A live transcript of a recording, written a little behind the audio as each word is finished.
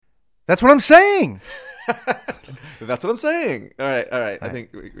That's what I'm saying. That's what I'm saying. All right. I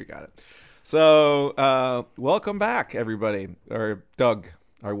think we got it. So, welcome back, everybody. Or Doug,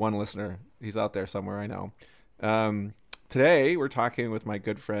 our one listener. He's out there somewhere, I know. Today, we're talking with my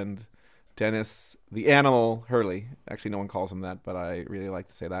good friend, Dennis, the Animal Hurley. Actually, no one calls him that, but I really like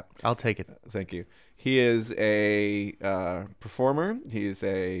to say that. I'll take it. Thank you. He is a performer. He is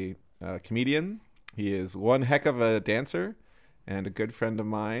a comedian. He is one heck of a dancer and a good friend of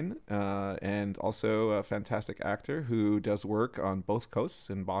mine, and also a fantastic actor who does work on both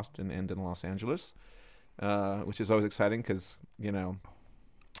coasts, in Boston and in Los Angeles, which is always exciting because, you know,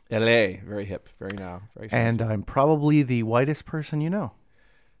 LA, very hip, very fancy. And I'm probably the whitest person you know.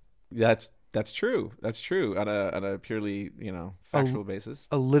 That's true. That's true on a purely, you know, factual basis.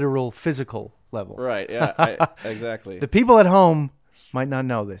 A literal physical level. Right, yeah, exactly. The people at home might not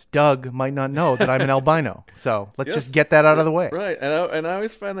know this. Doug might not know that I'm an albino. So let's just get that out of the way. Right, and I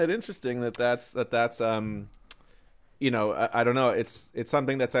always find that interesting that's you know, I don't know, it's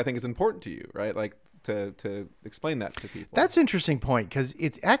something that's I think is important to you, right? Like to explain that to people. That's an interesting point because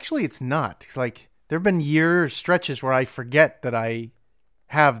it's not. It's like there have been stretches where I forget that I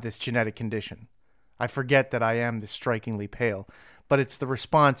have this genetic condition. I forget that I am this strikingly pale, but it's the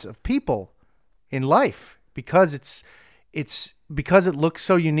response of people in life because because it looks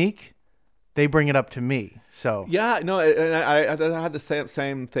so unique. They bring it up to me. So yeah, no, and I had the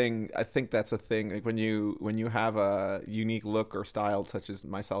same thing. I think that's a thing. Like when you have a unique look or style, such as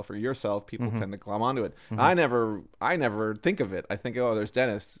myself or yourself, people tend to glom onto it. I never think of it. I think, oh, there's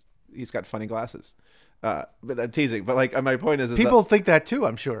Dennis. He's got funny glasses. But I'm teasing. But like my point is people think that too.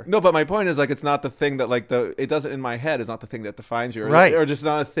 I'm sure. No, but my point is like it's not the thing that like it doesn't in my head is not the thing that defines you, right? Or just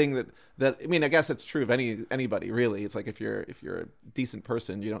not a thing that I mean I guess it's true of anybody really. It's like if you're a decent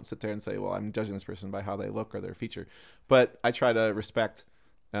person, you don't sit there and say, well, I'm judging this person by how they look or their feature. But I try to respect,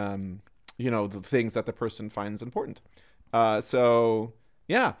 you know, the things that the person finds important. So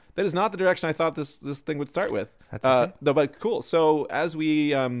yeah, that is not the direction I thought this thing would start with. That's okay. No, but cool. So as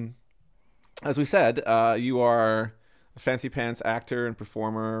we said, you are a fancy pants actor and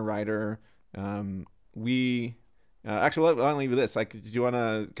performer, writer. Actually, I'll leave you this. Like, do you want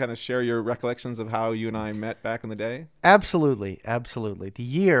to kind of share your recollections of how you and I met back in the day? Absolutely. The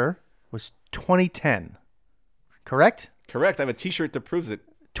year was 2010, correct? Correct. I have a T-shirt that proves it.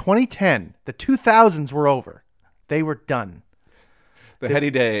 2010. The 2000s were over. They were done. The heady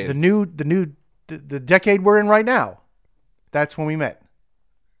days. The decade we're in right now. That's when we met.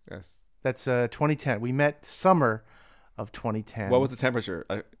 Yes. That's 2010. We met summer of 2010. What was the temperature?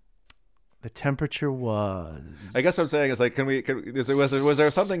 The temperature was... I guess what I'm saying is like, was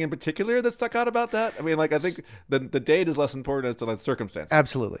there something in particular that stuck out about that? I mean, like, I think the date is less important as to the circumstances.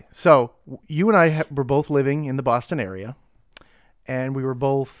 Absolutely. So you and I were both living in the Boston area, and we were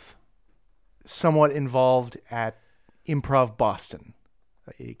both somewhat involved at Improv Boston,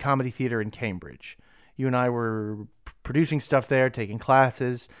 a comedy theater in Cambridge. You and I were producing stuff there, taking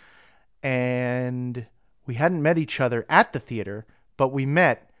classes, and we hadn't met each other at the theater, but we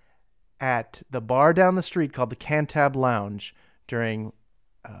met at the bar down the street called the Cantab Lounge during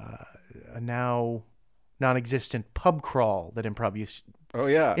a now non-existent pub crawl that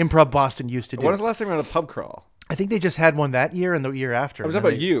Improv Boston used to do. When was the last time you were on a pub crawl? I think they just had one that year and the year after. I was talking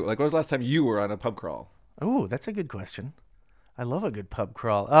about you. Like, when was the last time you were on a pub crawl? Oh, that's a good question. I love a good pub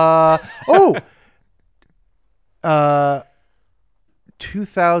crawl.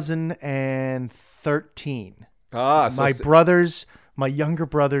 2013. My younger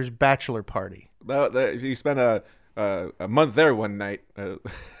brother's bachelor party. You spent a month there one night.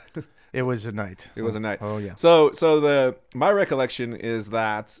 It was a night. It was a night. Oh yeah. So my recollection is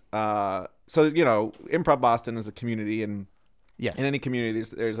that so you know, Improv Boston is a community, and yes, in any community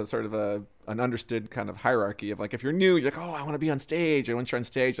there's a sort of an understood kind of hierarchy of like, if you're new, you're like, oh, I want to be on stage, and once you're on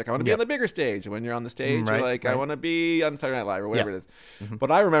stage, like, I want to be on the bigger stage, and when you're on the stage, you're like, I want to be on Saturday Night Live or whatever it is. Mm-hmm.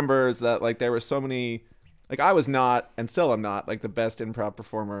 What I remember is that like there were so many, like, I was not, and still I'm not, like the best improv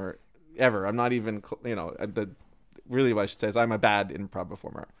performer ever. I'm not even, you know, really what I should say is I'm a bad improv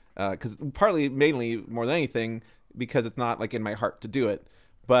performer, because mainly more than anything because it's not like in my heart to do it.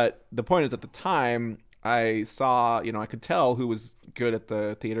 But the point is, at the time, I saw, you know, I could tell who was good at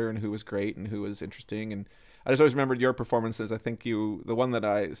the theater and who was great and who was interesting. And I just always remembered your performances. I think the one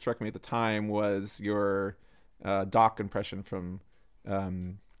that struck me at the time was your Doc impression from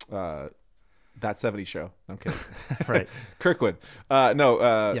That 70s Show. I'm kidding. Right. Kirkwood.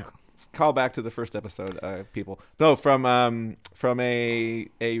 Yeah. Call back to the first episode, people. No, from a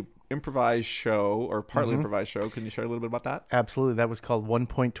improvised show, or partly improvised show. Can you share a little bit about that? Absolutely. That was called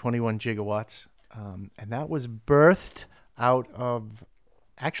 1.21 Gigawatts. And that was birthed out of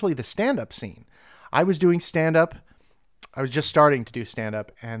actually the stand-up scene. I was doing stand-up. I was just starting to do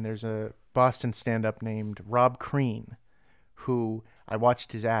stand-up, and there's a Boston stand-up named Rob Crean, who I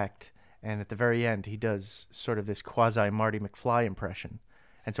watched his act, and at the very end, he does sort of this quasi-Marty McFly impression.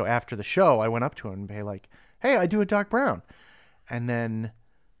 And so after the show, I went up to him and be like, hey, I do a Doc Brown. And then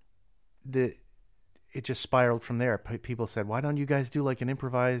it just spiraled from there. People said, why don't you guys do like an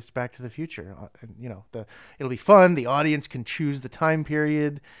improvised Back to the Future? And, it'll be fun. The audience can choose the time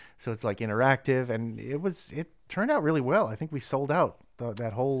period. So it's like interactive. And it turned out really well. I think we sold out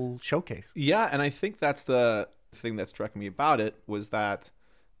that whole showcase. Yeah. And I think that's the thing that struck me about it was that,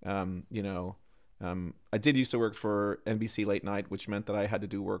 I did used to work for NBC Late Night, which meant that I had to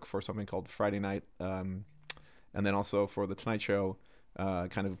do work for something called Friday Night, and then also for The Tonight Show,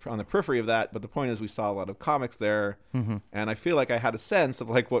 kind of on the periphery of that. But the point is we saw a lot of comics there, and I feel like I had a sense of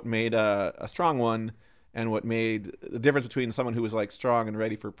like what made a strong one and what made the difference between someone who was like strong and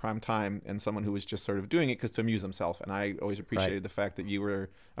ready for prime time and someone who was just sort of doing it because to amuse himself. And I always appreciated the fact that you were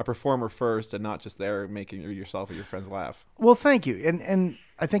a performer first and not just there making yourself or your friends laugh. Well, thank you. And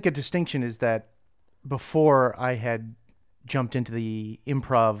I think a distinction is that before I had jumped into the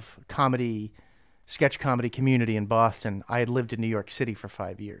improv sketch comedy community in Boston, I had lived in New York City for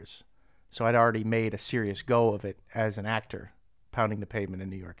 5 years. So I'd already made a serious go of it as an actor, pounding the pavement in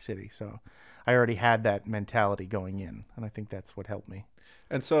New York City. So I already had that mentality going in, and I think that's what helped me.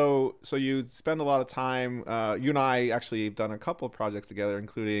 And so you spend a lot of time, you and I actually have done a couple of projects together,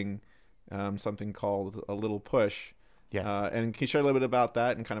 including something called A Little Push. Yes. And can you share a little bit about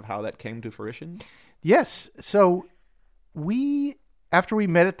that and kind of how that came to fruition? Yes. So after we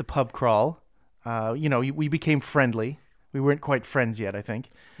met at the pub crawl, we became friendly. We weren't quite friends yet, I think.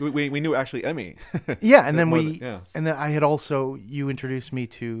 We knew actually Emmy. Yeah, and then and then I had also, you introduced me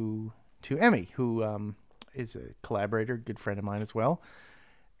to Emmy, who is a collaborator, good friend of mine as well.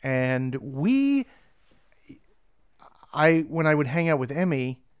 And when I would hang out with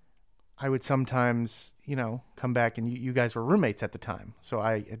Emmy, I would sometimes, come back, and you guys were roommates at the time. So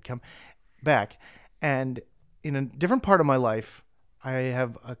I had come back, and in a different part of my life, I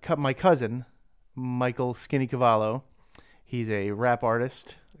have my cousin, Michael Skinny Cavallo. He's a rap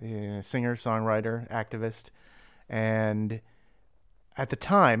artist, a singer, songwriter, activist, and at the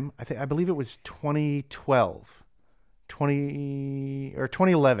time, I believe it was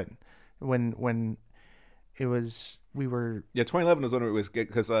 2011, when it was 2011 was when it was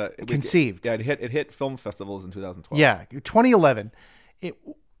because conceived. It hit film festivals in 2012. Yeah, 2011.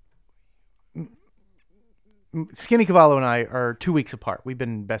 Skinny Cavallo and I are 2 weeks apart. We've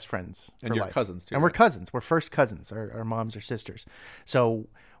been best friends and for you're life. Cousins too. And we're cousins. We're first cousins. Our moms are sisters. So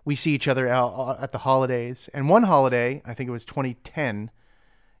we see each other out at the holidays. And one holiday, I think it was 2010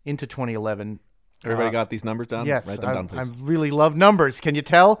 into 2011. Everybody got these numbers down? Yes. Write them down, please. I really love numbers. Can you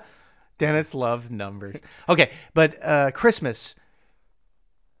tell? Dennis loves numbers. Okay, but Christmas,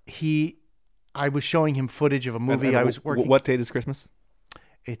 I was showing him footage of a movie I was working. What date is Christmas?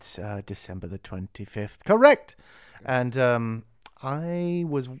 It's December the 25th. Correct. And I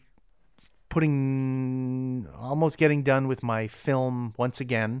was almost getting done with my film once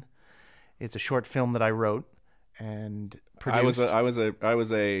again. It's a short film that I wrote and produced. I was a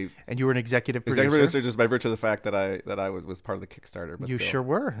and you were an executive producer. Executive producer just by virtue of the fact that I was part of the Kickstarter. But you still. Sure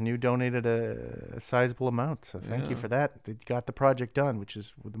were, and you donated a sizable amount. So thank you for that. You got the project done, which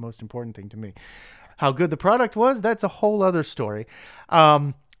is the most important thing to me. How good the product was, that's a whole other story.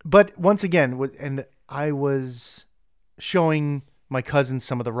 But once again, and I was showing my cousin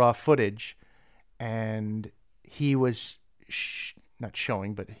some of the raw footage, and he was not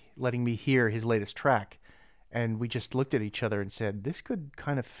showing, but letting me hear his latest track. And we just looked at each other and said, this could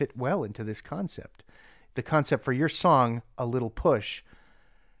kind of fit well into this concept. The concept for your song, A Little Push,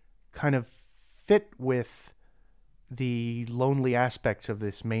 kind of fit with the lonely aspects of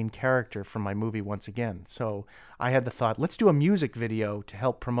this main character from my movie once again. So I had the thought, let's do a music video to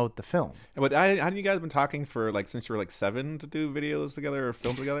help promote the film. But hadn't you guys been talking for since you were 7 to do videos together or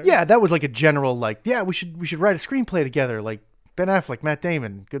film together? Yeah, that was like a general we should write a screenplay together, like Ben Affleck, Matt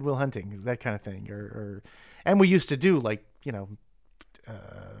Damon, Good Will Hunting, that kind of thing. And we used to do Sony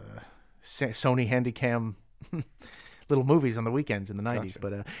Handycam little movies on the weekends in the 90s.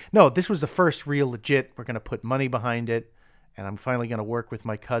 But no, this was the first real legit. We're going to put money behind it, and I'm finally going to work with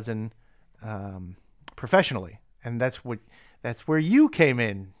my cousin professionally. And that's where you came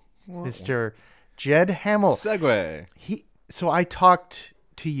in, Mr. Jed Hamill. Segue. So I talked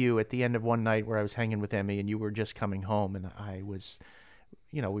to you at the end of one night where I was hanging with Emmy, and you were just coming home, and I was,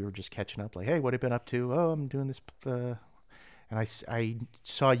 we were just catching up. Like, hey, what have you been up to? Oh, I'm doing this. And I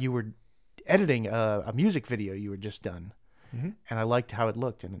saw you were editing a music video you were just done, and I liked how it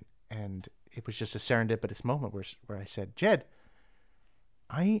looked, and it was just a serendipitous moment where I said, Jed,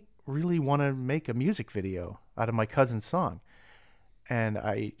 I really want to make a music video out of my cousin's song. And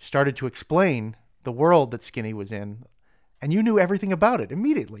I started to explain the world that Skinny was in, and you knew everything about it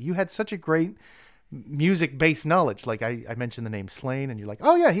immediately. You had such a great music-based knowledge. Like I mentioned the name Slane, and you're like,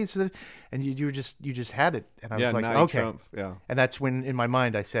 oh yeah, he's the, and you just had it. And I was like, okay. Trump. Yeah. And that's when in my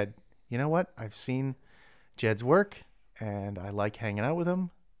mind I said, you know what? I've seen Jed's work, and I like hanging out with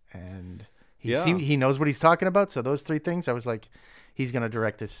him, and he knows what he's talking about. So those three things, I was like, he's going to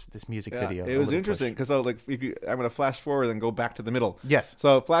direct this music video. It was interesting because I'm going to flash forward and go back to the middle. Yes.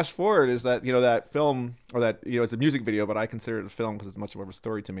 So flash forward is that, that film, or that, it's a music video, but I consider it a film because it's much more of a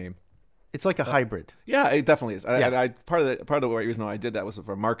story to me. It's like a hybrid. Yeah, it definitely is. I part of the reason why I did that was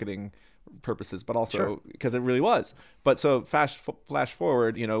for marketing purposes, but also because it really was. But so flash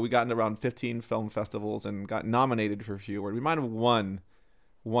forward, we got into around 15 film festivals and got nominated for a few awards. We might have won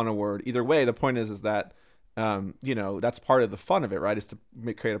one award. Either way, the point is that that's part of the fun of it, right? Is to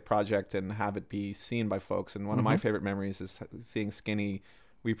create a project and have it be seen by folks. And one of my favorite memories is seeing Skinny.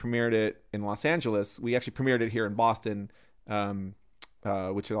 We premiered it in Los Angeles. We actually premiered it here in Boston,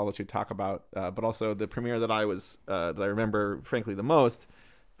 which I'll let you talk about. But also the premiere that I remember, frankly, the most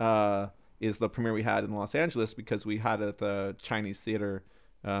is the premiere we had in Los Angeles, because we had it at the Chinese theater.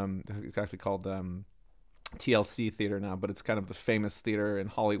 It's actually called TLC Theater now, but it's kind of the famous theater in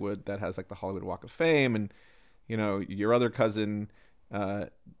Hollywood that has like the Hollywood Walk of Fame. And your other cousin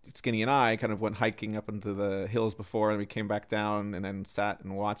Skinny and I kind of went hiking up into the hills before, and we came back down and then sat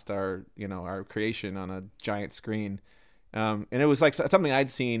and watched our creation on a giant screen. And it was like something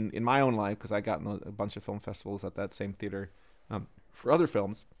I'd seen in my own life, because I got in a bunch of film festivals at that same theater for other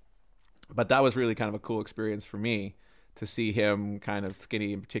films. But that was really kind of a cool experience for me, to see him, kind of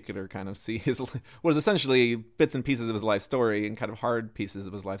Skinny in particular, kind of see his, what was essentially bits and pieces of his life story, and kind of hard pieces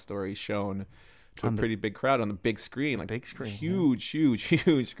of his life story shown to a pretty big crowd on the big screen, like big screen, huge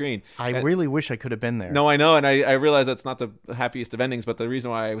screen. I really wish I could have been there. No, I know, and I realize that's not the happiest of endings, but the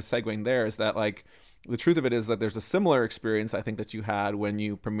reason why I was segueing there is that, like, the truth of it is that there's a similar experience I think that you had when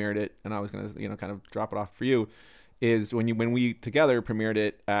you premiered it, and I was going to kind of drop it off for you, is when we together premiered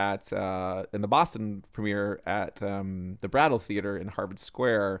it at in the Boston premiere at the Brattle Theater in Harvard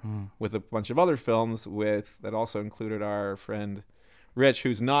Square with a bunch of other films that also included our friend Rich,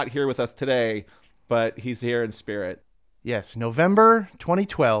 who's not here with us today, but he's here in spirit. Yes, November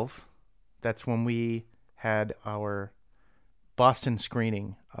 2012. That's when we had our Boston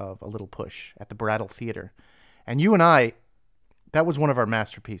screening of A Little Push at the Brattle Theater. And you and I, that was one of our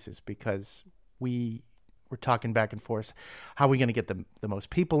masterpieces, because we were talking back and forth. How are we going to get the most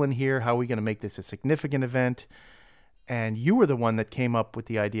people in here? How are we going to make this a significant event? And you were the one that came up with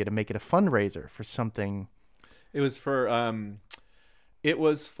the idea to make it a fundraiser for something. It was for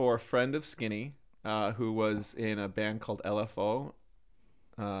a friend of Skinny, who was in a band called LFO.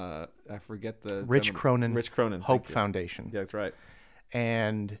 I forget the Rich Cronin Hope Foundation. Yeah, that's right.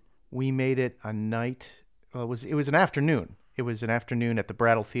 And we made it a night. Well, it was an afternoon. It was an afternoon at the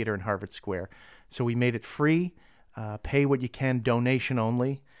Brattle Theater in Harvard Square. So we made it free, pay what you can, donation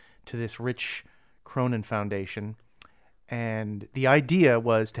only, to this Rich Cronin Foundation. And the idea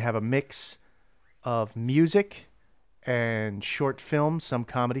was to have a mix of music and short films, some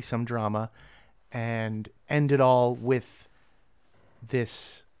comedy, some drama, and end it all with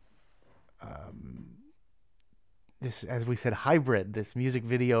this, as we said, hybrid, this music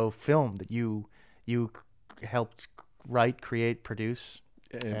video film that you helped write, create, produce.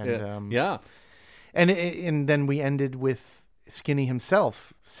 And then we ended with Skinny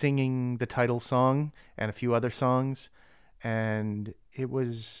himself singing the title song and a few other songs. And it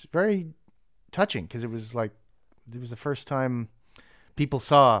was very touching, because it was the first time people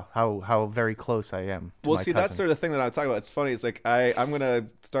saw how very close I am to my cousin. That's sort of the thing that I was talking about. It's funny. It's like I'm going to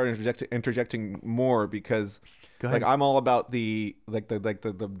start interjecting more, because like I'm all about the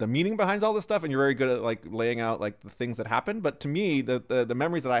meaning behind all this stuff, and you're very good at like laying out like the things that happened. But to me, the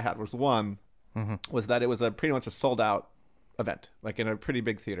memories that I had was was that it was pretty much a sold out event, like in a pretty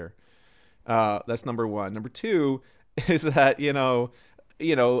big theater. That's number one. Number two is that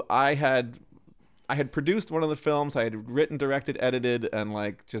I had produced one of the films. I had written, directed, edited, and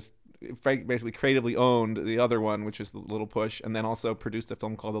like just basically creatively owned the other one, which is The Little Push, and then also produced a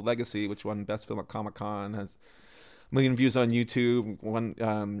film called The Legacy, which won Best Film at Comic-Con, has a million views on YouTube. One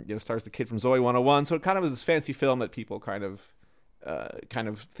stars the kid from Zoe 101. So it kind of was this fancy film that people kind of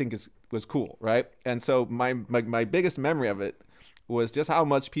think was cool, right? And so my biggest memory of it was just how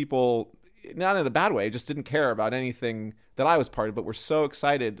much people not in a bad way, just didn't care about anything that I was part of, but were so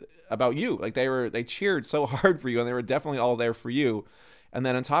excited about you. Like they cheered so hard for you, and they were definitely all there for you. And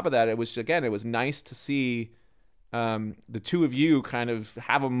then on top of that, it was nice to see the two of you kind of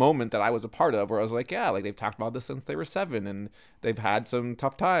have a moment that I was a part of, where I was like, yeah, like they've talked about this since they were 7, and they've had some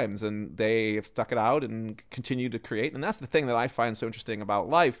tough times, and they have stuck it out and continued to create. And that's the thing that I find so interesting about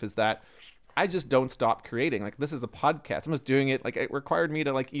life, is that I just don't stop creating. Like, this is a podcast. I'm just doing it. Like, it required me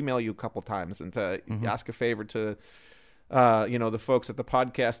to like email you a couple times and to ask a favor to, the folks at the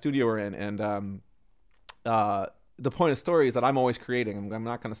podcast studio we're in. And the point of the story is that I'm always creating. I'm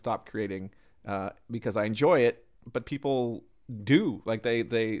not going to stop creating because I enjoy it. But people do, like they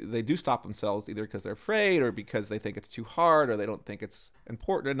do stop themselves, either because they're afraid, or because they think it's too hard, or they don't think it's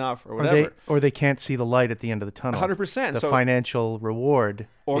important enough, or whatever. Or they can't see the light at the end of the tunnel. 100%. The financial reward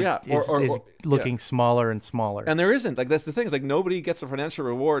is looking smaller and smaller. And there isn't. Like, that's the thing, is like nobody gets a financial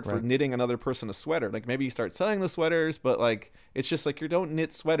reward for knitting another person a sweater. Like, maybe you start selling the sweaters, but like it's just like you don't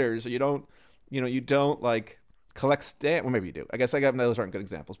knit sweaters, or you don't like collect stamps. Well, maybe you do. I guess those aren't good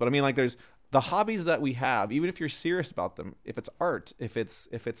examples, but I mean, like, there's the hobbies that we have. Even if you're serious about them, if it's art, if it's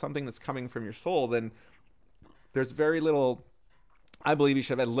something that's coming from your soul, then there's very little. I believe you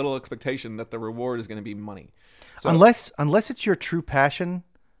should have had little expectation that the reward is going to be money. So, unless it's your true passion,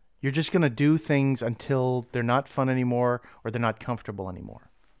 you're just going to do things until they're not fun anymore, or they're not comfortable anymore.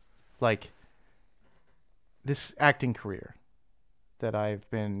 Like this acting career that I've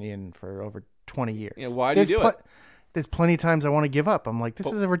been in for over 20 years. Yeah, why do you do it? There's plenty of times I want to give up. I'm like, this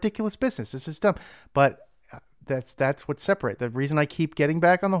is a ridiculous business. This is dumb. But that's what separates. The reason I keep getting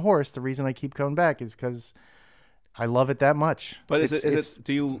back on the horse, the reason I keep coming back, is because I love it that much. But this is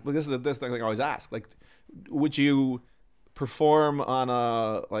this thing I always ask. Like, would you perform on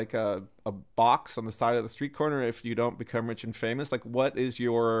a box on the side of the street corner if you don't become rich and famous? Like, what is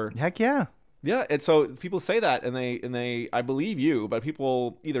your... Heck yeah. Yeah, and so people say that, and they I believe you, but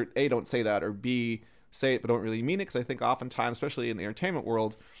people either A, don't say that, or B, say it but don't really mean it, because I think oftentimes, especially in the entertainment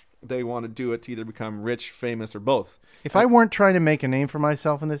world, they want to do it to either become rich, famous, or both. If I weren't trying to make a name for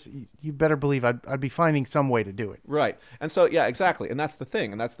myself in this, you better believe I'd be finding some way to do it. Right. And so, yeah, exactly. And that's the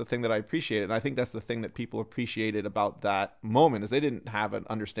thing. And that's the thing that I appreciated. And I think that's the thing that people appreciated about that moment, is they didn't have an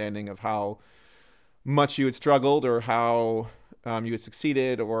understanding of how much you had struggled, or how you had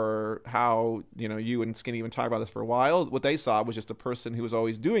succeeded, or how, you and Skinny even talked about this for a while. What they saw was just a person who was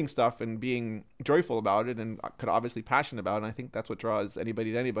always doing stuff and being joyful about it, and could obviously passionate about it. And I think that's what draws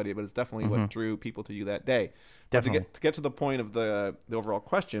anybody to anybody, but it's definitely what drew people to you that day. Definitely. But to get to the point of the overall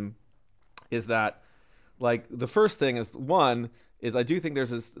question, is that, like, the first thing is, one, is I do think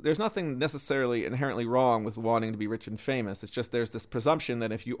there's nothing necessarily inherently wrong with wanting to be rich and famous. It's just there's this presumption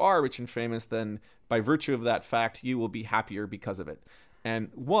that if you are rich and famous, then by virtue of that fact, you will be happier because of it.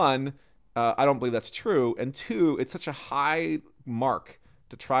 And one, I don't believe that's true. And two, it's such a high mark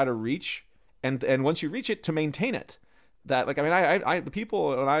to try to reach, and once you reach it, to maintain it. That, like, I mean, I the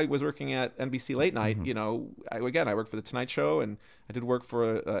people, when I was working at NBC Late Night, I worked for The Tonight Show, and I did work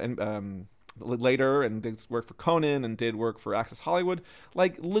for later, and did work for Conan, and did work for Access Hollywood.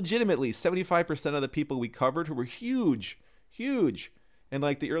 Like, legitimately 75% of the people we covered, who were huge in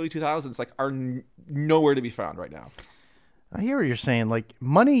like the early 2000s, like, are nowhere to be found right now. I hear what you're saying. Like,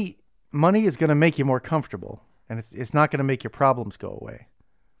 money is going to make you more comfortable, and it's not going to make your problems go away.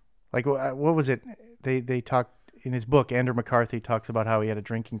 Like, what was it? They talked in his book. Andrew McCarthy talks about how he had a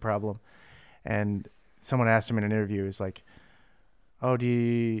drinking problem, and someone asked him in an interview, is like, "Oh, do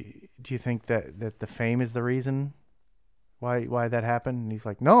you think that the fame is the reason why that happened?" And he's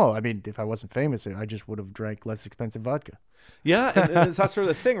like, "No, I mean, if I wasn't famous, I just would have drank less expensive vodka." Yeah, and it's that sort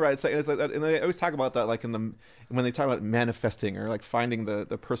of the thing, right? It's like that, and they always talk about that, like when they talk about manifesting, or like finding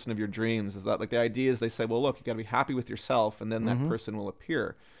the person of your dreams. Is that, like, the idea is, they say, well, look, you got to be happy with yourself, and then that person will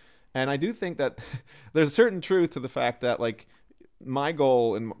appear. And I do think that there's a certain truth to the fact that, like, my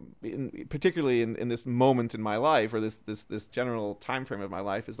goal, particularly in this moment in my life, or this general time frame of my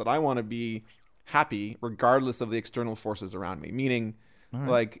life, is that I want to be happy regardless of the external forces around me. Meaning,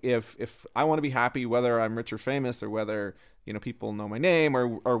 like, if I want to be happy, whether I'm rich or famous, or whether people know my name,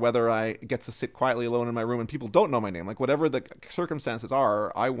 or whether I get to sit quietly alone in my room and people don't know my name, like, whatever the circumstances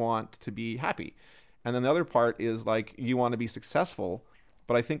are, I want to be happy. And then the other part is, like, you want to be successful.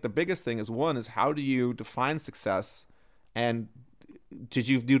 But I think the biggest thing is, one, is how do you define success? And did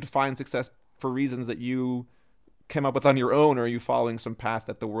you define success for reasons that you came up with on your own, or are you following some path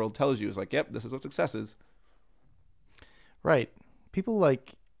that the world tells you is like, yep, this is what success is? Right. People,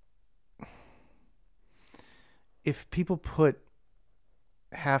 like, if people put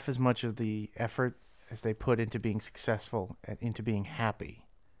half as much of the effort as they put into being successful and into being happy,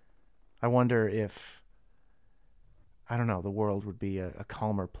 I wonder if, I don't know, the world would be a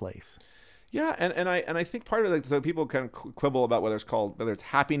calmer place. Yeah, and I think part of it, like, so people kind of quibble about whether it's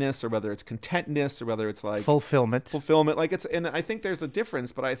happiness or whether it's contentness or whether it's like fulfillment. Like and I think there's a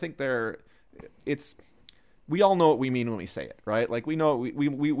difference, but I think we all know what we mean when we say it, right? Like we know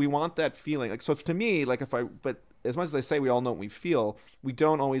we want that feeling. Like, so to me, like but as much as I say we all know what we feel, we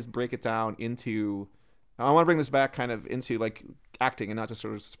don't always break it down into. I want to bring this back kind of into like acting and not just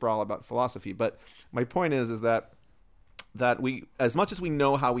sort of sprawl about philosophy. But my point is that we, as much as we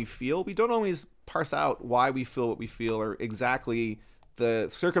know how we feel, we don't always parse out why we feel what we feel or exactly the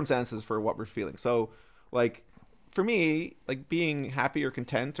circumstances for what we're feeling. So like for me, like being happy or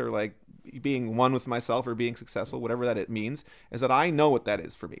content or like being one with myself or being successful, whatever that it means, is that I know what that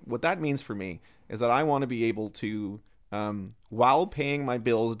is for me. What that means for me is that I want to be able to, while paying my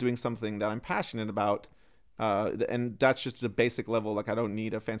bills, doing something that I'm passionate about. And that's just a basic level. Like I don't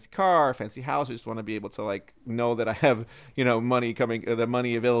need a fancy car, a fancy house. I just want to be able to like know that I have, money coming, the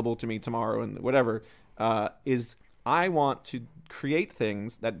money available to me tomorrow and whatever, is I want to create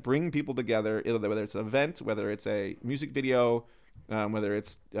things that bring people together, whether it's an event, whether it's a music video, whether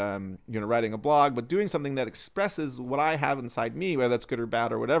it's, writing a blog, but doing something that expresses what I have inside me, whether that's good or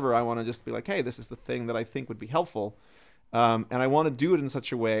bad or whatever. I want to just be like, hey, this is the thing that I think would be helpful. And I want to do it in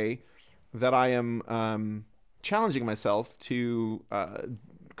such a way that I am, challenging myself to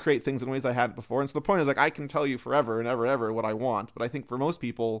create things in ways I hadn't before. And so the point is, like, I can tell you forever and ever what I want, but I think for most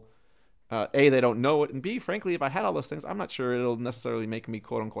people, A, they don't know it, and B, frankly, if I had all those things, I'm not sure it'll necessarily make me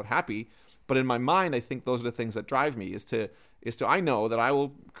quote unquote happy. But in my mind, I think those are the things that drive me, is to I know that I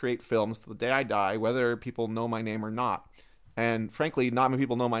will create films to the day I die, whether people know my name or not. And frankly, not many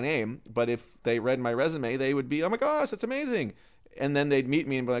people know my name, but if they read my resume, they would be, oh my gosh, that's amazing. And then they'd meet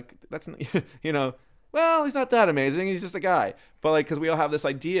me and be like, that's, well, he's not that amazing. He's just a guy. But like, because we all have this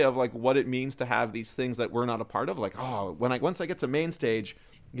idea of like what it means to have these things that we're not a part of. Like, oh, once I get to main stage,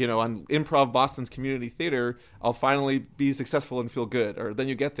 on Improv Boston's community theater, I'll finally be successful and feel good. Or then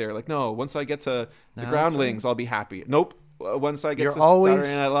you get there, like, no, once I get to the Groundlings, I'll be happy. Nope. Once I get to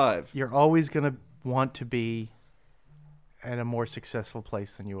Saturday Night Live. You're always going to want to be at a more successful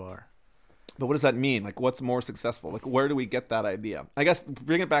place than you are. But what does that mean? Like, what's more successful? Like, where do we get that idea? I guess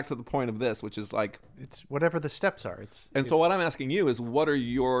bring it back to the point of this, which is like, it's whatever the steps are. So what I'm asking you is, what are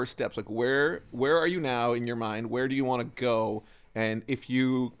your steps? Like, where are you now in your mind? Where do you want to go? And if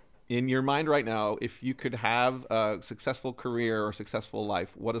you, in your mind right now, if you could have a successful career or successful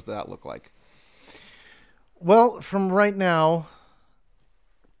life, what does that look like? Well, from right now,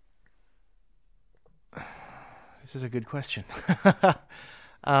 this is a good question.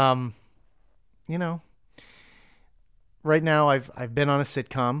 Right now I've been on a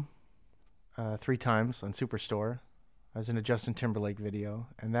sitcom 3 times on Superstore. I was in a Justin Timberlake video,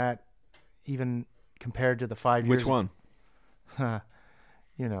 and that, even compared to the 5 years. Which one? You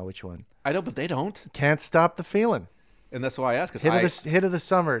know which one. I know, but they don't. Can't Stop the Feeling. And that's why I ask. Hit of the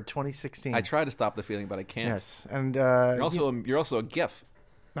summer, 2016. I try to stop the feeling, but I can't. Yes, and you're also a GIF.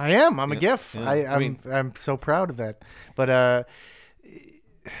 I am. I'm a GIF. Yeah. I'm so proud of that. But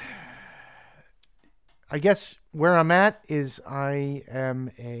I guess where I'm at is I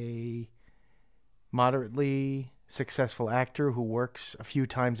am a moderately successful actor who works a few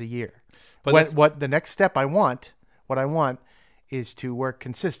times a year. But what the next step I want is to work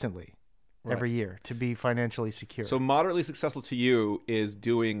consistently every year to be financially secure. So moderately successful to you is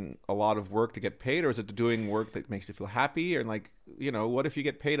doing a lot of work to get paid, or is it doing work that makes you feel happy? Or like, what if you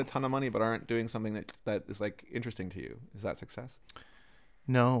get paid a ton of money but aren't doing something that is like interesting to you? Is that success?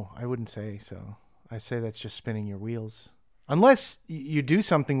 No, I wouldn't say so. I say that's just spinning your wheels. Unless you do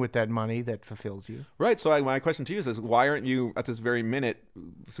something with that money that fulfills you. Right. So my question to you is why aren't you at this very minute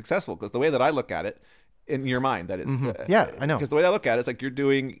successful? Because the way that I look at it, in your mind, that is. Mm-hmm. Yeah, I know. Because the way I look at it is like you're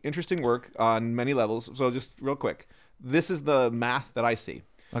doing interesting work on many levels. So just real quick, this is the math that I see.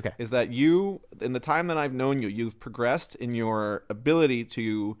 Okay. Is that you, in the time that I've known you, you've progressed in your ability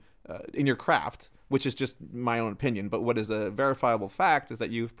to, in your craft, which is just my own opinion. But what is a verifiable fact is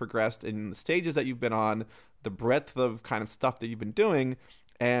that you've progressed in the stages that you've been on, the breadth of kind of stuff that you've been doing,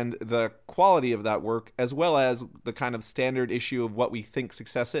 and the quality of that work, as well as the kind of standard issue of what we think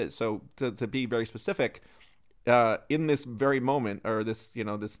success is. So to be very specific, in this very moment, or this,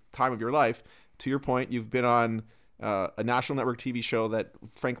 this time of your life, to your point, you've been on a national network TV show that,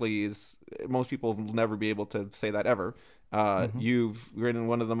 frankly, is most people will never be able to say that ever. You're in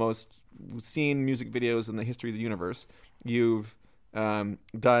one of the most seen music videos in the history of the universe. You've done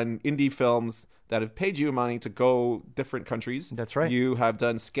indie films that have paid you money to go different countries. That's right. You have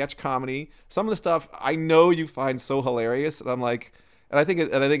done sketch comedy. Some of the stuff I know you find so hilarious. And I'm like, And I think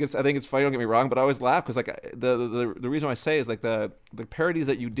it's funny. Don't get me wrong, but I always laugh because like the reason why I say is like the parodies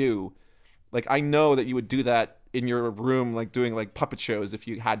that you do, like I know that you would do that in your room, like doing like puppet shows if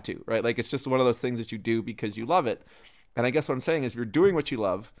you had to, right? Like it's just one of those things that you do because you love it. And I guess what I'm saying is, if you're doing what you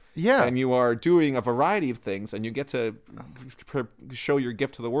love, and you are doing a variety of things, and you get to show your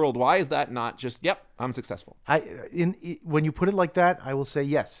gift to the world, why is that not just, yep, I'm successful? When you put it like that, I will say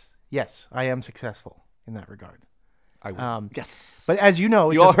yes, I am successable in that regard. Yes, but as you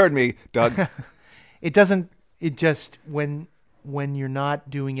know, you all heard me, Doug. It doesn't. It just when you're not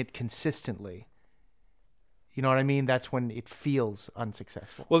doing it consistently. You know what I mean? That's when it feels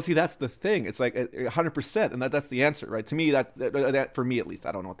unsuccessful. Well, see, that's the thing. It's like 100%, and that's the answer, right? To me, that for me at least,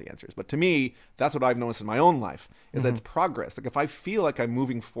 I don't know what the answer is, but to me, that's what I've noticed in my own life is that it's progress. Like if I feel like I'm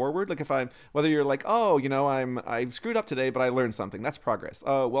moving forward, like if whether you're like, oh, I've screwed up today, but I learned something. That's progress.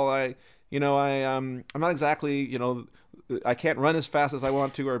 Well, I'm not exactly, I can't run as fast as I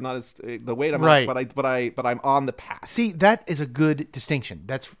want to, or I'm not as the weight I'm right. at, but I'm on the path. See, that is a good distinction.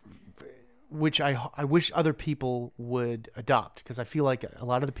 That's which I wish other people would adopt, because I feel like a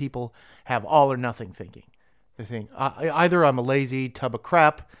lot of the people have all or nothing thinking. They think either I'm a lazy tub of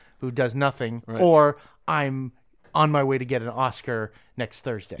crap who does nothing, right, or I'm on my way to get an Oscar next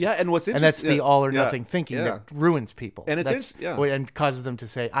Thursday. Yeah, and what's interesting, and that's the all or nothing thinking that ruins people, and and causes them to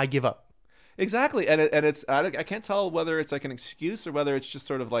say, "I give up." Exactly, and it's I can't tell whether it's like an excuse or whether it's just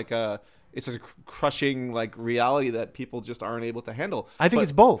sort of like it's a crushing like reality that people just aren't able to handle. I think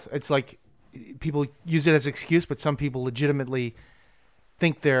it's both. It's like people use it as an excuse, but some people legitimately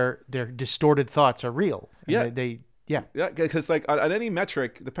think their distorted thoughts are real. Yeah, because like on any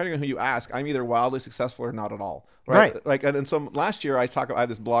metric, depending on who you ask, I'm either wildly successful or not at all. Right. Like, and so last year I had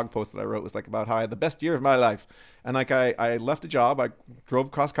this blog post that I wrote was like about how I had the best year of my life, and like I left a job, I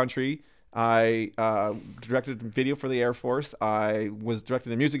drove cross country, I directed a video for the Air Force, I was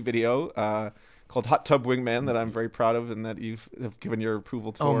directing a music video called Hot Tub Wingman that I'm very proud of, and that have given your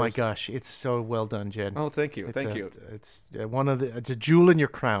approval to. Oh my gosh, it's so well done, Jed. Oh, thank you, It's it's a jewel in your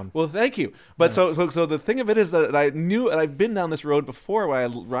crown. Well, thank you. But yes. so the thing of it is that I knew, and I've been down this road before, where I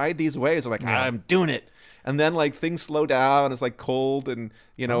ride these waves. I'm like, I'm doing it, and then like things slow down. It's like cold, and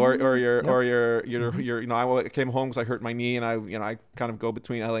or you're I came home because I hurt my knee, and I kind of go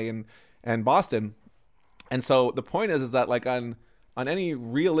between LA and Boston, and so the point is that like on any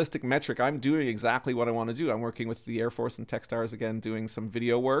realistic metric, I'm doing exactly what I want to do. I'm working with the Air Force and Techstars again, doing some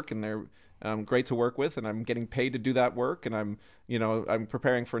video work, and they're great to work with, and I'm getting paid to do that work, and I'm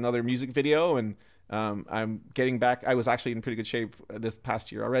preparing for another music video, and I'm getting back. I was actually in pretty good shape this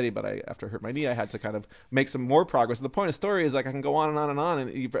past year already, but after I hurt my knee, I had to kind of make some more progress. And the point of the story is like I can go on and on and on,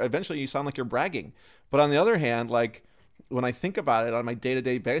 and eventually you sound like you're bragging. But on the other hand, like when I think about it on my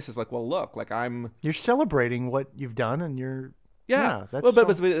day-to-day basis, like, well, look, like you're celebrating what you've done, and you're. Yeah, well, but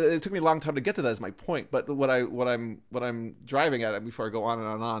it took me a long time to get to that. Is my point. But what I'm driving at before I go on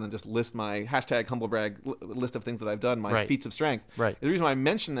and on and just list my hashtag humble brag list of things that I've done, my feats of strength. Right. The reason why I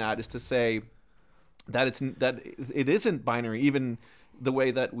mention that is to say that it isn't binary, even the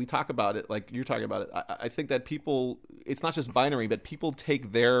way that we talk about it, like you're talking about it. I think that people, it's not just binary, but people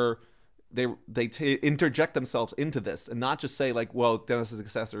take they interject themselves into this and not just say like, well, Dennis is a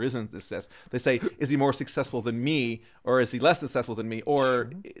success or isn't this success. They say, is he more successful than me, or is he less successful than me? Or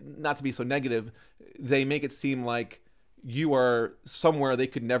not to be so negative, they make it seem like you are somewhere they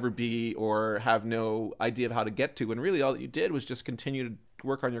could never be or have no idea of how to get to. And really all that you did was just continue to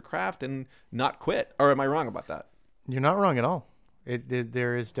work on your craft and not quit. Or am I wrong about that? You're not wrong at all.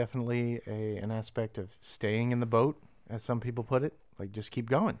 There is definitely an aspect of staying in the boat, as some people put it. Like, just keep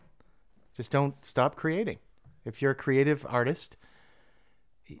going. Just don't stop creating. If you're a creative artist,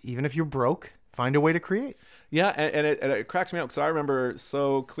 even if you're broke, find a way to create. Yeah, and it cracks me up because I remember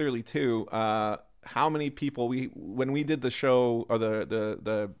so clearly too how many people when we did the show or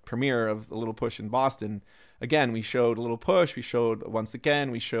the premiere of The Little Push in Boston. Again, we showed A Little Push. We showed Once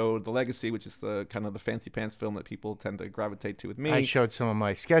Again. We showed The Legacy, which is the kind of the fancy pants film that people tend to gravitate to with me. I showed some of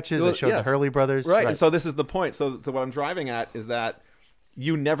my sketches. I showed the Hurley Brothers. Right, and so this is the point. So what I'm driving at is that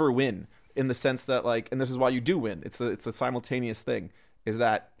you never win. In the sense that like, and this is why you do win. It's a simultaneous thing. Is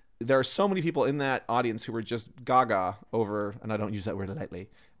that there are so many people in that audience who were just gaga over, and I don't use that word lightly,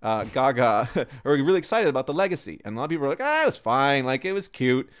 gaga, or really excited about The Legacy. And a lot of people were like, it was fine, like it was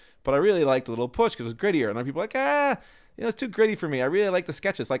cute, but I really liked The Little Push because it was grittier. And other people were like, it's too gritty for me. I really like the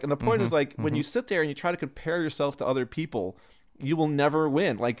sketches. Like, and the point is like when you sit there and you try to compare yourself to other people, you will never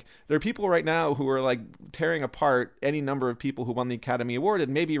win. Like, there are people right now who are like tearing apart any number of people who won the Academy Award,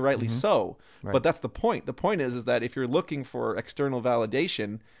 and maybe rightly so. Right. But that's the point. The point is that if you're looking for external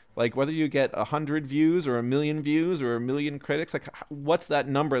validation, Like whether you get 100 views or 1,000,000 views or 1,000,000 critics, like what's that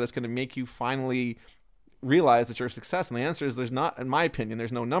number that's going to make you finally realize that you're a success? And the answer is there's not, in my opinion,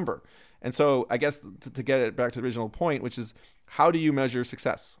 there's no number. And so I guess to get it back to the original point, which is how do you measure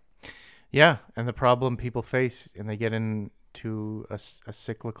success? Yeah, and the problem people face, and they get into a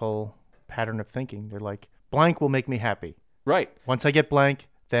cyclical pattern of thinking. They're like, blank will make me happy. Right. Once I get blank,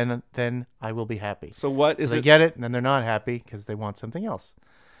 then I will be happy. So what is it? They get it, and then they're not happy because they want something else.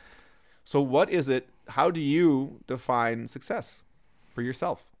 So what is it? How do you define success for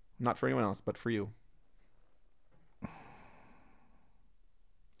yourself? Not for anyone else, but for you.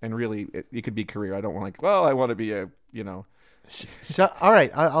 And really, it could be career. I don't want I want to be a, So, all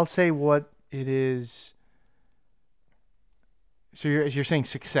right, I'll say what it is. So you're saying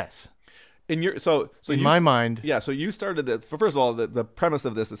success. In my mind. Yeah, so you started this. So first of all, the premise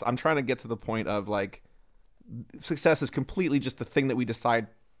of this is I'm trying to get to the point of like success is completely just the thing that we decide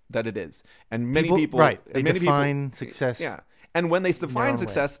that it is. And many people they define success. Yeah. And when they define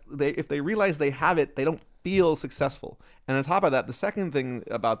success, if they realize they have it, they don't feel successful. And on top of that, the second thing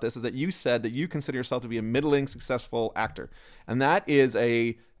about this is that you said that you consider yourself to be a middling successful actor. And that is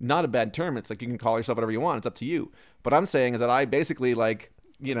not a bad term. It's like you can call yourself whatever you want. It's up to you. But I'm saying is that I basically you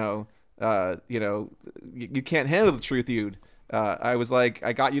can't handle the truth, dude. I was like,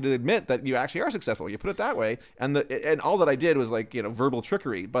 I got you to admit that you actually are successful. You put it that way, and all that I did was verbal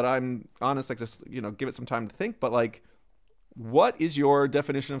trickery. But I'm honest, just give it some time to think. But what is your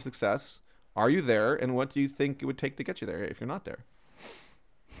definition of success? Are you there, and what do you think it would take to get you there if you're not there?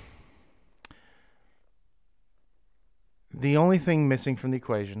 The only thing missing from the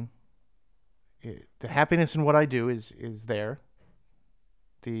equation, the happiness in what I do is there.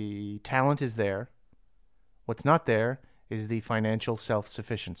 The talent is there. What's not there is the financial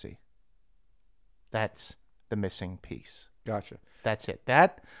self-sufficiency. That's the missing piece. Gotcha. That's it.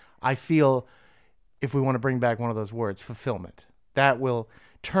 That, I feel, if we want to bring back one of those words, fulfillment, that will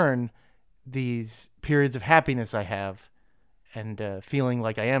turn these periods of happiness I have and feeling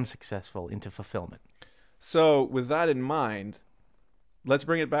like I am successful into fulfillment. So with that in mind, let's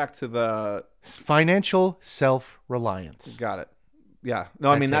bring it back to the financial self-reliance. Got it. Yeah. No,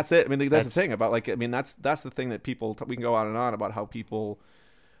 I mean, that's it. I mean, that's the thing about that's the thing that people, we can go on and on about how people,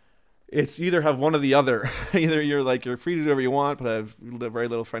 it's either have one or the other. Either you're free to do whatever you want, but have very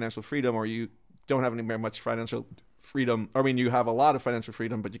little financial freedom, or you don't have very much financial freedom. I mean, you have a lot of financial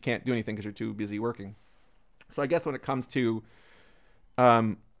freedom, but you can't do anything because you're too busy working. So I guess when it comes to,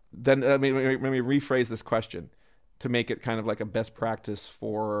 then let me rephrase this question to make it kind of like a best practice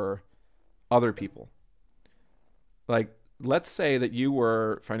for other people. Let's say that you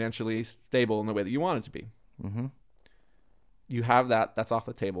were financially stable in the way that you wanted to be. Mm-hmm. You have that. That's off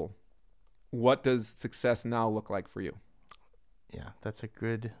the table. What does success now look like for you? Yeah, that's a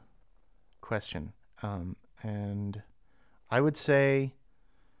good question. And I would say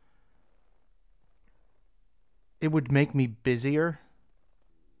it would make me busier,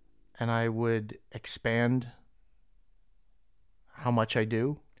 and I would expand how much I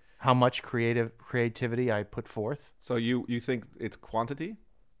do. How much creativity I put forth. So you think it's quantity?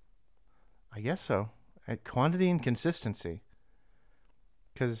 I guess so. Quantity and consistency.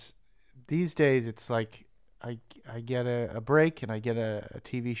 Because these days it's like I get a break and I get a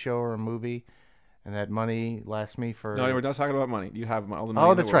TV show or a movie, and that money lasts me for... No, we're not talking about money. You have all the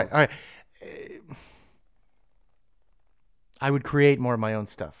money. Oh, that's right. All right. I would create more of my own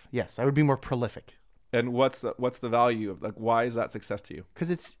stuff. Yes, I would be more prolific. And what's the value of why is that success to you?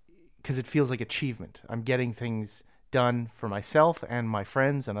 Because it feels like achievement. I'm getting things done for myself and my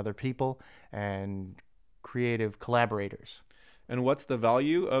friends and other people and creative collaborators. And what's the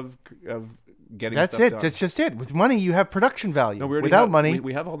value of getting That's stuff it. done? That's just it. With money, you have production value. No, Without money...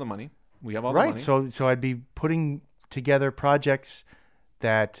 We have all the money. We have all right, the money. So I'd be putting together projects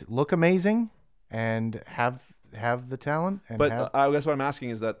that look amazing and have the talent. But I guess what I'm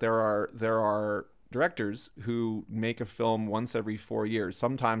asking is that there are directors who make a film once every 4 years,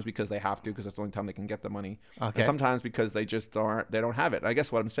 sometimes because they have to, because that's the only time they can get the money, and sometimes because they just don't have it. I guess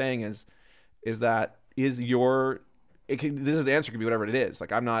what I'm saying is that this answer could be whatever it is.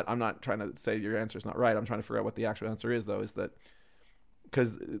 I'm not trying to say your answer is not right. I'm trying to figure out what the actual answer is, though, is that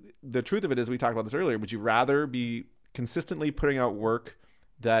because the truth of it is, we talked about this earlier, would you rather be consistently putting out work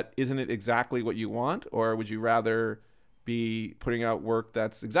that isn't it exactly what you want, or would you rather be putting out work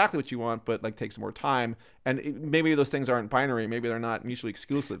that's exactly what you want but takes more time? And maybe those things aren't binary, maybe they're not mutually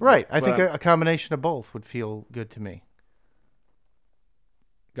exclusive, right? I think a combination of both would feel good to me.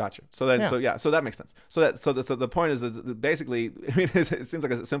 Gotcha. So then, so that makes sense. So the point is basically, I mean, it seems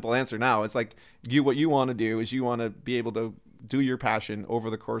like a simple answer now. It's like what you want to do is you want to be able to do your passion over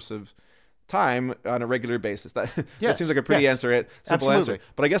the course of time on a regular basis. That seems like a pretty simple Absolutely. answer.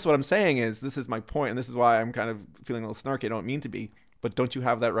 But I guess what I'm saying is, this is my point, and this is why I'm kind of feeling a little snarky. I don't mean to be, but don't you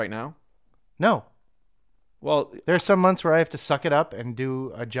have that right now? No. Well, there's some months where I have to suck it up and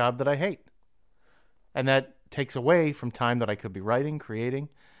do a job that I hate. And that takes away from time that I could be writing, creating.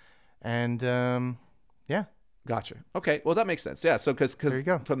 And yeah. Gotcha. Okay. Well, that makes sense. Yeah. So because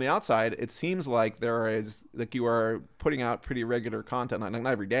from the outside, it seems like there is, like, you are putting out pretty regular content,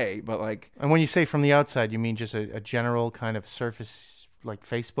 not every day, but like. And when you say from the outside, you mean just a general kind of surface, like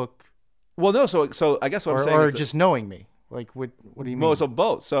Facebook? Well, no. So I guess what I'm saying or is just knowing me. Like, what do you mean? Well, so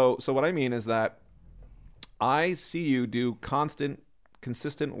both. So what I mean is that I see you do consistent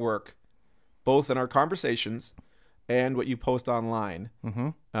work, both in our conversations and what you post online.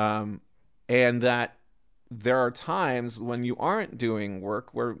 Mm-hmm. And that there are times when you aren't doing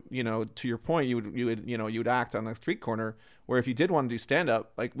work where, to your point, you would act on a street corner where if you did want to do stand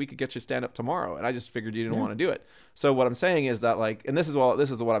up, like, we could get you stand up tomorrow. And I just figured you didn't want to do it. So what I'm saying is that, like, and this is what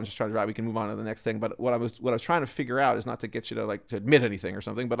I'm just trying to drive. We can move on to the next thing. But what I was trying to figure out is not to get you to admit anything or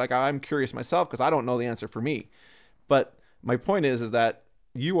something, but like, I'm curious myself because I don't know the answer for me. But my point is that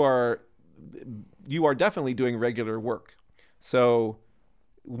you are definitely doing regular work. So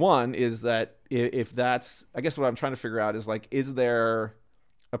one is that if that's, I guess what I'm trying to figure out is, like, is there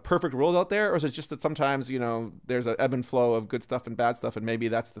a perfect world out there, or is it just that sometimes, there's an ebb and flow of good stuff and bad stuff, and maybe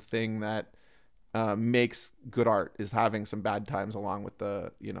that's the thing that makes good art, is having some bad times along with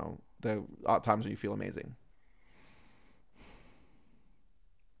the times when you feel amazing?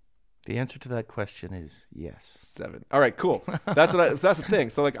 The answer to that question is yes. 7. All right, cool. That's the thing.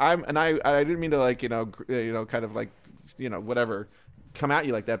 So, like, I didn't mean to, like, kind of like, whatever, come at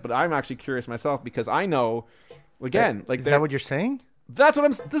you like that, but I'm actually curious myself because I know, again, like, is that what you're saying? This is what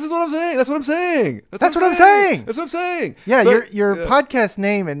I'm saying. That's what I'm saying. That's what I'm saying. That's what I'm saying. Yeah, so, your podcast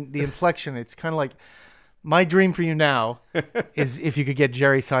name and the inflection, it's kind of like, my dream for you now is if you could get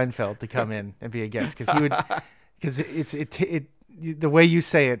Jerry Seinfeld to come in and be a guest, because the way you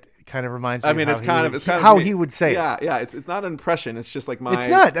say it kind of reminds me. I mean, it's kind of how he would say it. Yeah. It's not an impression. It's just like my. It's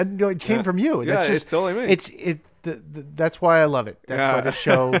not. It came from you. That's just, it's totally me. That's why I love it. That's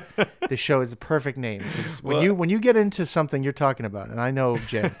why the show is a perfect name. When you get into something you're talking about, and I know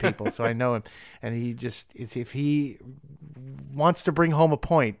Jed people, so I know him, and he just is, if he wants to bring home a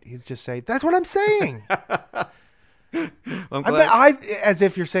point, he'd just say, "That's what I'm saying." As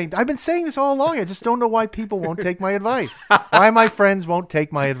if you're saying, I've been saying this all along. I just don't know why people won't take my advice. Why my friends won't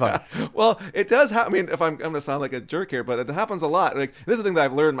take my advice. Well, it does happen. I mean, if I'm going to sound like a jerk here, but it happens a lot. Like, this is the thing that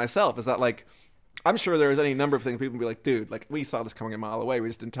I've learned myself, is that, like, I'm sure there's any number of things people be like, dude, like, we saw this coming a mile away. We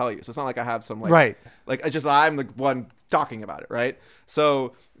just didn't tell you. So it's not like I have some, like, right. Like, I'm the one talking about it. Right.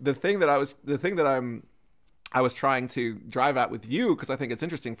 So the thing that I was trying to drive at with you, because I think it's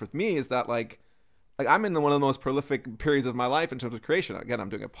interesting for me, is that, like I'm in one of the most prolific periods of my life in terms of creation. Again, I'm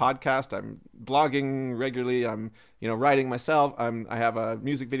doing a podcast. I'm blogging regularly. I'm, writing myself. I have a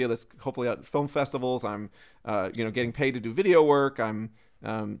music video that's hopefully at film festivals. I'm, getting paid to do video work. I'm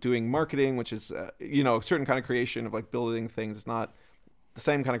doing marketing, which is, a certain kind of creation of, like, building things. It's not the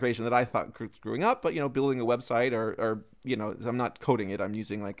same kind of creation that I thought growing up, but, building a website or I'm not coding it. I'm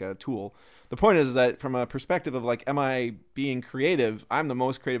using, like, a tool. The point is that from a perspective of, like, am I being creative? I'm the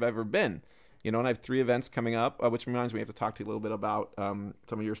most creative I've ever been. And I have 3 events coming up, which reminds me, I have to talk to you a little bit about some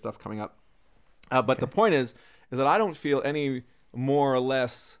of your stuff coming up. But the point is that I don't feel any more or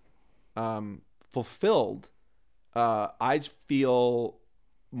less fulfilled. I feel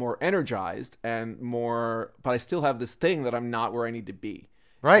more energized and more, but I still have this thing that I'm not where I need to be.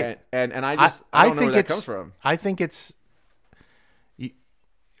 Right. And I don't know where that comes from. I think it's,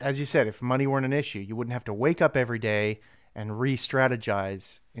 as you said, if money weren't an issue, you wouldn't have to wake up every day and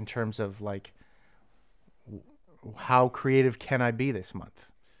re-strategize in terms of, like, how creative can I be this month?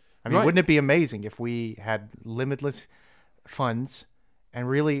 I mean, wouldn't it be amazing if we had limitless funds and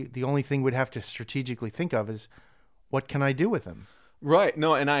really the only thing we'd have to strategically think of is, what can I do with them? Right.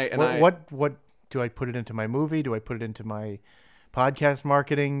 No, what do I put it into my movie? Do I put it into my podcast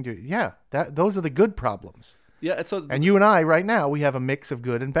marketing? Those are the good problems. Yeah, and you and I right now, we have a mix of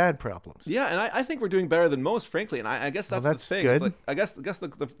good and bad problems. Yeah, and I think we're doing better than most, frankly. And I guess that's the thing. Good. Like, I guess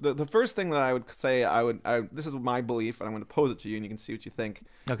the first thing that I would say, this is my belief, and I'm going to pose it to you, and you can see what you think.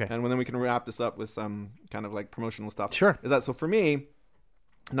 Okay. And then we can wrap this up with some kind of, like, promotional stuff. Sure. Is that so? For me,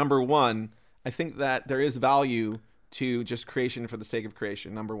 number one, I think that there is value to just creation for the sake of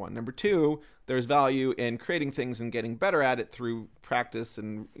creation, number one. Number two, there's value in creating things and getting better at it through practice.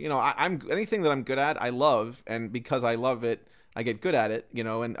 And, I'm anything that I'm good at, I love. And because I love it, I get good at it,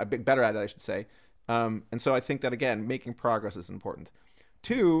 and I get better at it, I should say. And so I think that, again, making progress is important.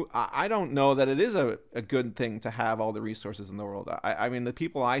 Two, I don't know that it is a good thing to have all the resources in the world. I mean, the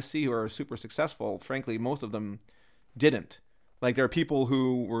people I see who are super successful, frankly, most of them didn't. Like, there are people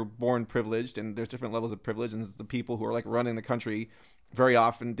who were born privileged, and there's different levels of privilege, and the people who are like running the country very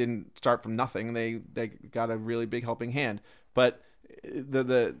often didn't start from nothing. They got a really big helping hand. But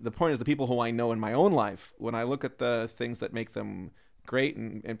the point is, the people who I know in my own life, when I look at the things that make them great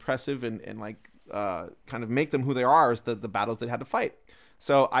and impressive and like kind of make them who they are, is the battles they had to fight.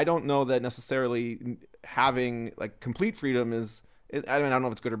 So I don't know that necessarily having like complete freedom is, I don't know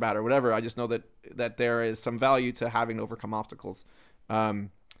if it's good or bad or whatever. I just know that there is some value to having to overcome obstacles. Yeah,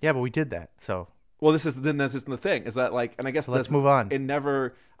 but we did that. So well, that's just the thing, is that like, and I guess so let's move on.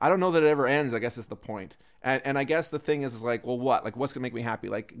 I don't know that it ever ends, I guess is the point. And I guess the thing is like, well, what's gonna make me happy?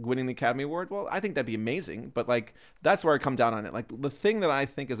 Like winning the Academy Award? Well, I think that'd be amazing, but like, that's where I come down on it. Like, the thing that I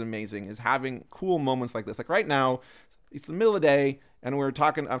think is amazing is having cool moments like this. Like right now, it's the middle of the day, and I'm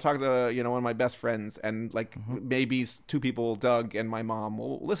talking to, one of my best friends, and like maybe two people, Doug and my mom,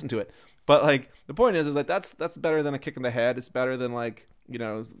 will listen to it. But like, the point is like, that's better than a kick in the head. It's better than like,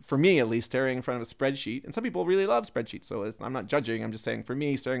 for me at least, staring in front of a spreadsheet. And some people really love spreadsheets, so I'm not judging. I'm just saying, for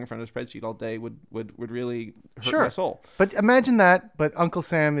me, staring in front of a spreadsheet all day would really hurt my soul. But imagine that, but Uncle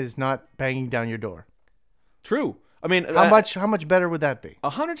Sam is not banging down your door. True. I mean, how much better would that be?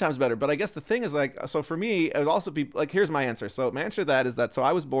 100 times better. But I guess the thing is like, so for me, it would also be like, here's my answer. So my answer to that is that, so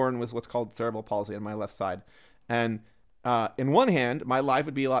I was born with what's called cerebral palsy on my left side. And in one hand, my life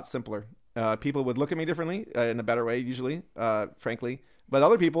would be a lot simpler. People would look at me differently in a better way, usually, frankly. But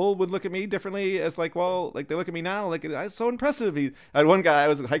other people would look at me differently as like, well, like they look at me now, like, it's so impressive. I had one guy, I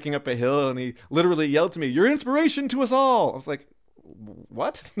was hiking up a hill, and he literally yelled to me, "You're inspiration to us all." I was like,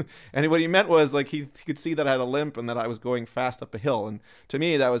 what? And what he meant was like, he could see that I had a limp and that I was going fast up a hill. And to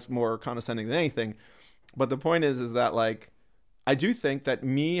me, that was more condescending than anything. But the point is that like, I do think that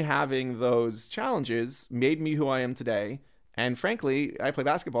me having those challenges made me who I am today. And frankly, I play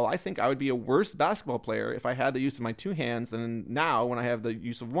basketball. I think I would be a worse basketball player if I had the use of my two hands than now when I have the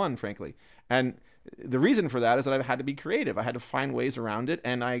use of one, frankly. And the reason for that is that I've had to be creative. I had to find ways around it,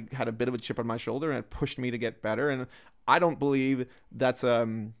 and I had a bit of a chip on my shoulder, and it pushed me to get better. And I don't believe that's I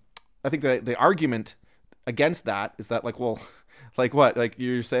think the argument against that is that like, well, like what? Like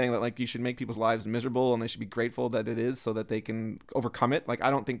you're saying that like you should make people's lives miserable and they should be grateful that it is so that they can overcome it. Like, I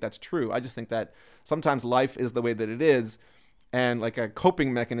don't think that's true. I just think that sometimes life is the way that it is. And like a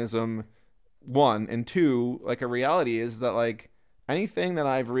coping mechanism, one, and two, like a reality is that like anything that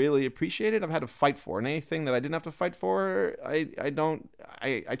I've really appreciated, I've had to fight for, and anything that I didn't have to fight for, I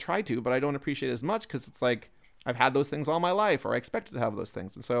try to, but I don't appreciate as much because it's like I've had those things all my life, or I expected to have those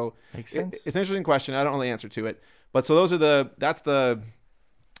things. And so makes sense. It's an interesting question. I don't really answer to it, but so that's the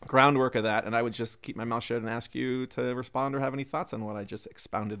groundwork of that. And I would just keep my mouth shut and ask you to respond or have any thoughts on what I just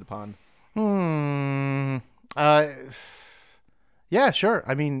expounded upon. Yeah, sure.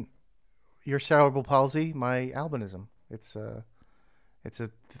 I mean, your cerebral palsy, my albinism. It's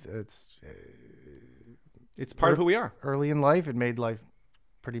part of who we are. Early in life, it made life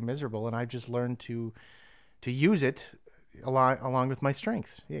pretty miserable, and I've just learned to use it along with my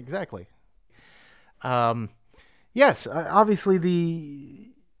strengths. Yeah, exactly. Yes, obviously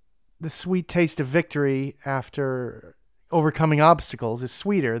the sweet taste of victory after overcoming obstacles is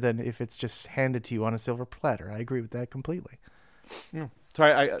sweeter than if it's just handed to you on a silver platter. I agree with that completely. Yeah.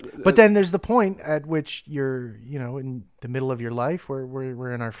 Sorry, but then there's the point at which you're, in the middle of your life, where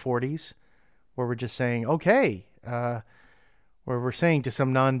we're in our 40s, where we're just saying, okay, where we're saying to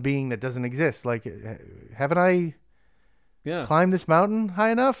some non-being that doesn't exist, like, haven't I climbed this mountain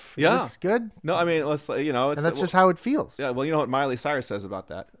high enough? Yeah. Is this good? No, I mean, let's, and that's just how it feels. Yeah, well, you know what Miley Cyrus says about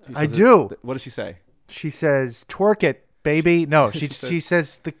that? I do. What does she say? She says, twerk it, baby. No, she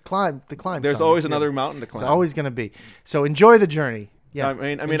says the climb. There's always another mountain to climb. It's always going to be. So enjoy the journey. Yeah, I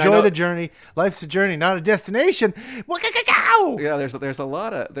mean, enjoy the journey. Life's a journey, not a destination. Yeah, there's a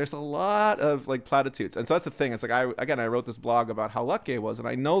lot of like platitudes, and so that's the thing. It's like I wrote this blog about how lucky I was, and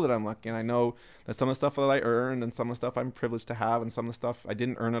I know that I'm lucky, and I know that some of the stuff that I earned, and some of the stuff I'm privileged to have, and some of the stuff I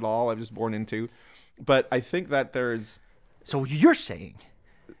didn't earn at all, I was just born into. But I think that there's. So what you're saying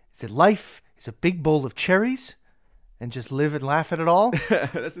is that life is a big bowl of cherries. And just live and laugh at it all?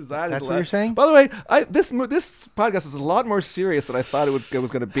 That's what you're saying? By the way, this podcast is a lot more serious than I thought it was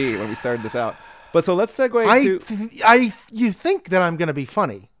going to be when we started this out. But so let's segue to... You think that I'm going to be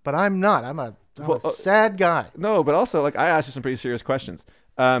funny, but I'm not. I'm a sad guy. No, but also, like, I asked you some pretty serious questions.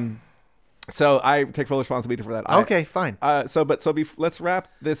 So I take full responsibility for that. Okay, fine. Let's wrap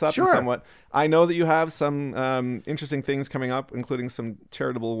this up Sure. somewhat. I know that you have some interesting things coming up, including some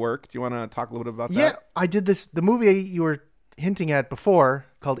charitable work. Do you want to talk a little bit about that? Yeah, I did the movie you were hinting at before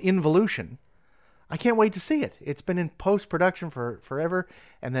called Involution. I can't wait to see it. It's been in post-production for forever,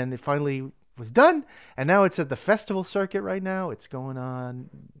 and then it finally was done, and now it's at the festival circuit right now. It's going on.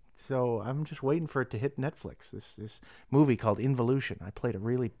 So I'm just waiting for it to hit Netflix. This movie called Involution. I played a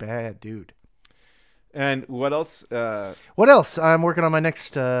really bad dude. And what else? What else? I'm working on my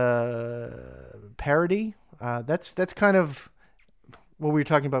next parody. That's kind of what we were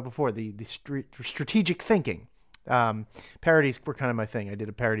talking about before. The strategic thinking. Parodies were kind of my thing. I did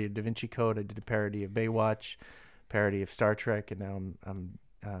a parody of Da Vinci Code. I did a parody of Baywatch, parody of Star Trek, and now I'm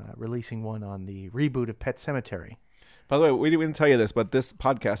releasing one on the reboot of Pet Sematary. By the way, we didn't tell you this, but this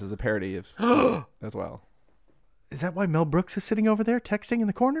podcast is a parody of as well. Is that why Mel Brooks is sitting over there texting in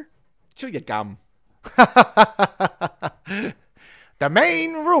the corner? Chew your gum. The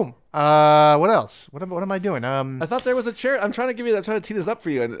main room. What else? What am I doing? I thought there was a chair. I'm trying to tee this up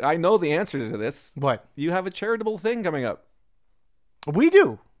for you, and I know the answer to this. What? You have a charitable thing coming up. We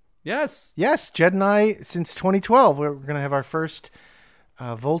do. Yes. Yes, Jed and I, since 2012, we're going to have our first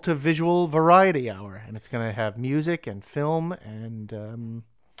Volta Visual Variety Hour, and it's going to have music and film and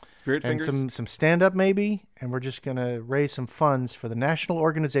Spirit and Fingers? some stand-up maybe, and we're just going to raise some funds for the National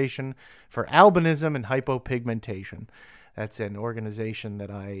Organization for Albinism and Hypopigmentation. That's an organization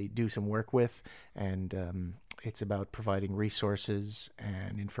that I do some work with, and it's about providing resources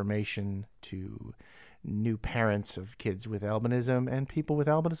and information to new parents of kids with albinism and people with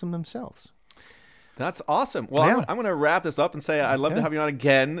albinism themselves. That's awesome. Well, Yeah. I'm going to wrap this up and say I'd love to have you on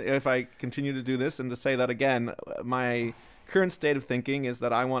again if I continue to do this, and to say that again, my current state of thinking is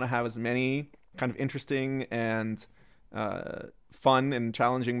that I want to have as many kind of interesting and fun and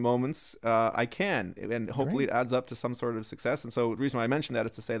challenging moments I can, and hopefully it adds up to some sort of success. And so the reason why I mentioned that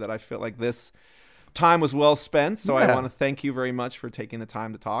is to say that I feel like this time was well spent, so I want to thank you very much for taking the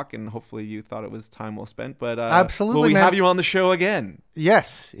time to talk, and hopefully you thought it was time well spent. But Absolutely, will we man. have you on the show again?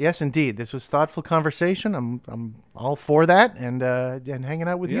 Yes, indeed. This was thoughtful conversation. I'm all for that, and hanging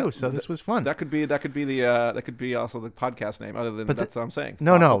out with you. So this was fun. That could be also the podcast name. Other than that's what I'm saying.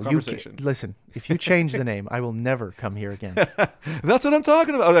 No, Conversation. Listen. If you change the name, I will never come here again. That's what I'm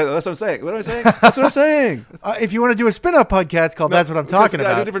talking about. Okay, that's what I'm saying. What am I saying? That's what I'm saying. If you want to do a spin-off podcast called "That's What I'm Talking I do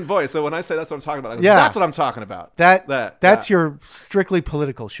a About," different voice. So when I say that's what I'm talking about, I go, Yeah. that's what I'm talking about. That's your strictly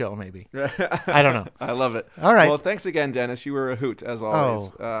political show, maybe. I don't know. I love it. All right. Well, thanks again, Dennis. You were a hoot as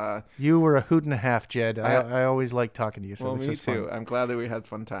always. You were a hoot and a half, Jed. I always like talking to you. So Well, this me was too. fun. I'm glad that we had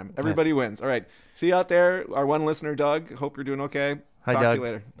fun time. Everybody wins. All right. See you out there. Our one listener, Doug. Hope you're doing okay. Hi, Talk Doug. to you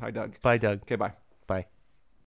later. Hi, Doug. Bye, Doug. Okay, bye. Bye.